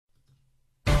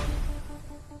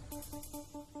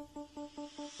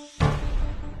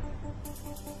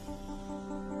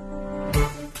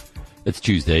It's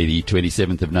Tuesday, the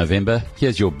 27th of November.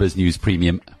 Here's your BizNews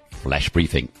Premium Flash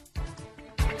Briefing.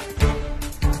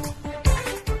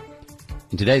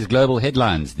 In today's global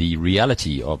headlines, the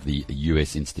reality of the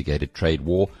US-instigated trade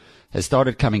war has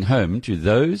started coming home to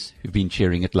those who've been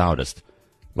cheering it loudest.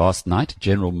 Last night,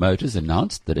 General Motors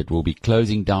announced that it will be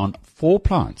closing down 4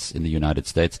 plants in the United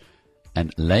States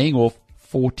and laying off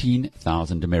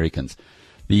 14,000 Americans.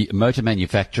 The motor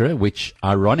manufacturer, which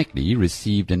ironically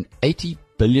received an $80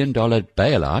 billion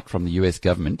bailout from the US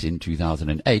government in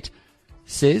 2008,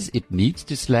 says it needs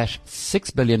to slash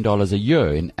 $6 billion a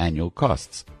year in annual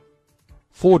costs.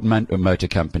 Ford Motor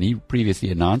Company previously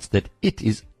announced that it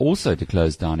is also to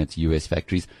close down its US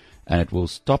factories and it will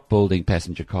stop building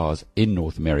passenger cars in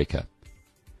North America.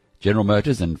 General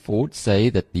Motors and Ford say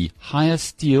that the higher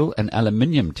steel and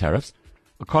aluminium tariffs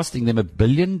are costing them $1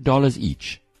 billion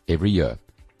each every year.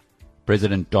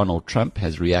 President Donald Trump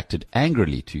has reacted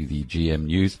angrily to the GM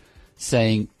news,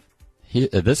 saying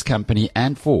this company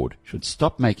and Ford should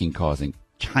stop making cars in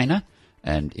China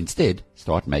and instead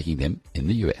start making them in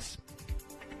the US.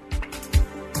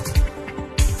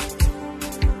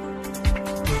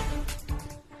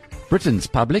 Britain's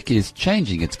public is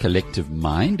changing its collective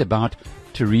mind about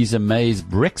Theresa May's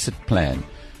Brexit plan,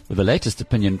 with the latest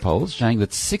opinion polls showing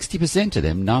that 60% of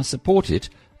them now support it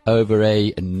over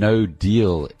a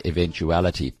no-deal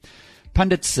eventuality.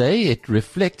 Pundits say it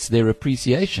reflects their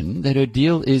appreciation that her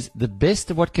deal is the best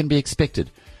of what can be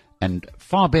expected and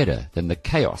far better than the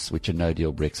chaos which a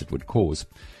no-deal Brexit would cause.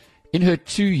 In her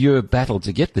 2-year battle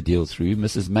to get the deal through,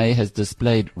 Mrs. May has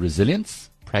displayed resilience,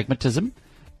 pragmatism,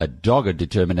 a dogged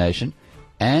determination,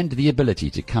 and the ability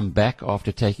to come back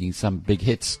after taking some big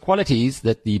hits, qualities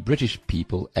that the British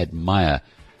people admire.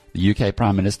 The UK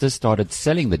Prime Minister started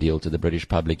selling the deal to the British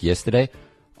public yesterday,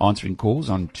 answering calls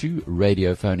on 2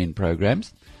 radio phone-in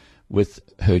programs, with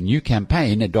her new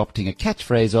campaign adopting a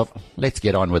catchphrase of, "Let's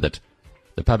get on with it."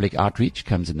 The public outreach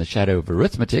comes in the shadow of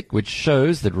arithmetic, which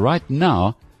shows that right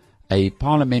now a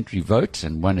parliamentary vote,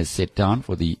 and one is set down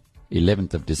for the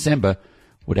 11th of December,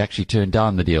 would actually turn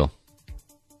down the deal.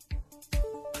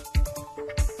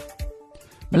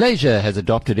 Malaysia has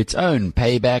adopted its own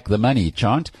pay back the money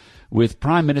chant, with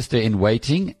Prime Minister in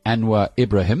waiting Anwar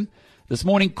Ibrahim this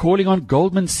morning calling on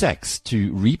Goldman Sachs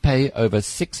to repay over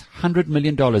 $600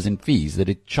 million in fees that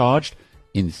it charged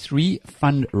in 3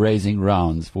 fundraising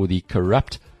rounds for the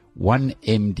corrupt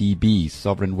 1MDB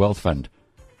sovereign wealth fund.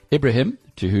 Ibrahim,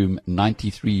 to whom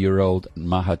 93-year-old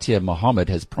Mahathir Mohamad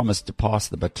has promised to pass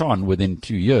the baton within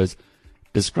 2 years,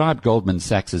 described Goldman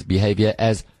Sachs' behavior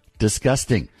as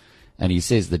disgusting, and he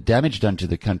says the damage done to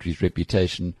the country's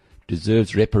reputation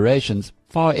deserves reparations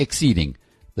far exceeding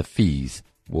the fees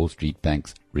Wall Street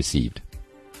banks received.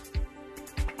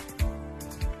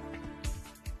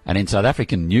 And in South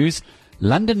African news,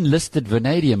 London-listed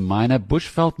vanadium miner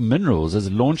Bushveld Minerals has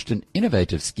launched an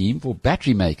innovative scheme for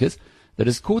battery makers that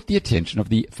has caught the attention of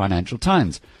the Financial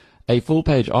Times. A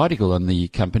full-page article on the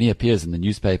company appears in the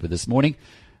newspaper this morning.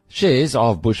 Shares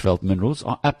of Bushveld Minerals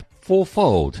are up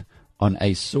 4-fold on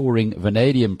a soaring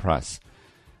vanadium price.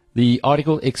 The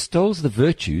article extols the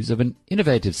virtues of an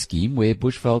innovative scheme where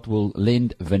Bushveld will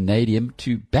lend vanadium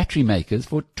to battery makers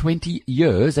for 20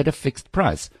 years at a fixed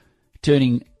price,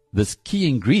 turning this key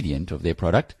ingredient of their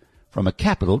product from a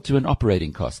capital to an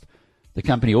operating cost. The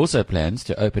company also plans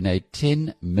to open a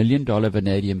 $10 million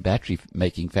vanadium battery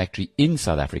making factory in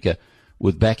South Africa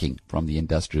with backing from the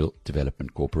Industrial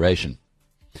Development Corporation.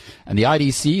 And the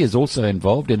IDC is also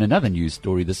involved in another news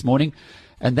story this morning,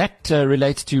 and that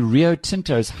relates to Rio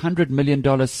Tinto's $100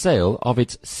 million sale of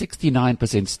its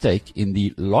 69% stake in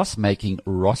the loss-making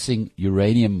Rossing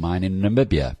uranium mine in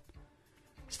Namibia.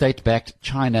 State-backed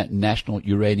China National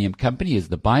Uranium Company is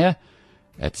the buyer.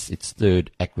 That's its 3rd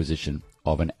acquisition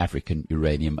of an African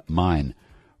uranium mine.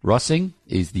 Rossing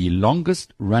is the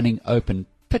longest-running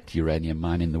open-pit uranium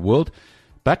mine in the world,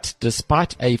 but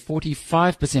despite a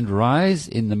 45% rise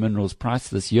in the mineral's price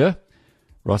this year,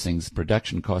 Rossing's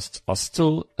production costs are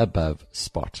still above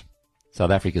spot. South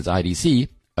Africa's IDC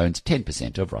owns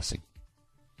 10% of Rossing.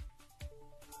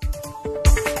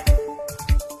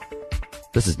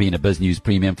 This has been a BizNews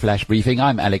Premium Flash Briefing.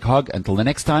 I'm Alec Hogg. Until the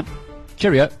next time,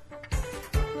 cheerio.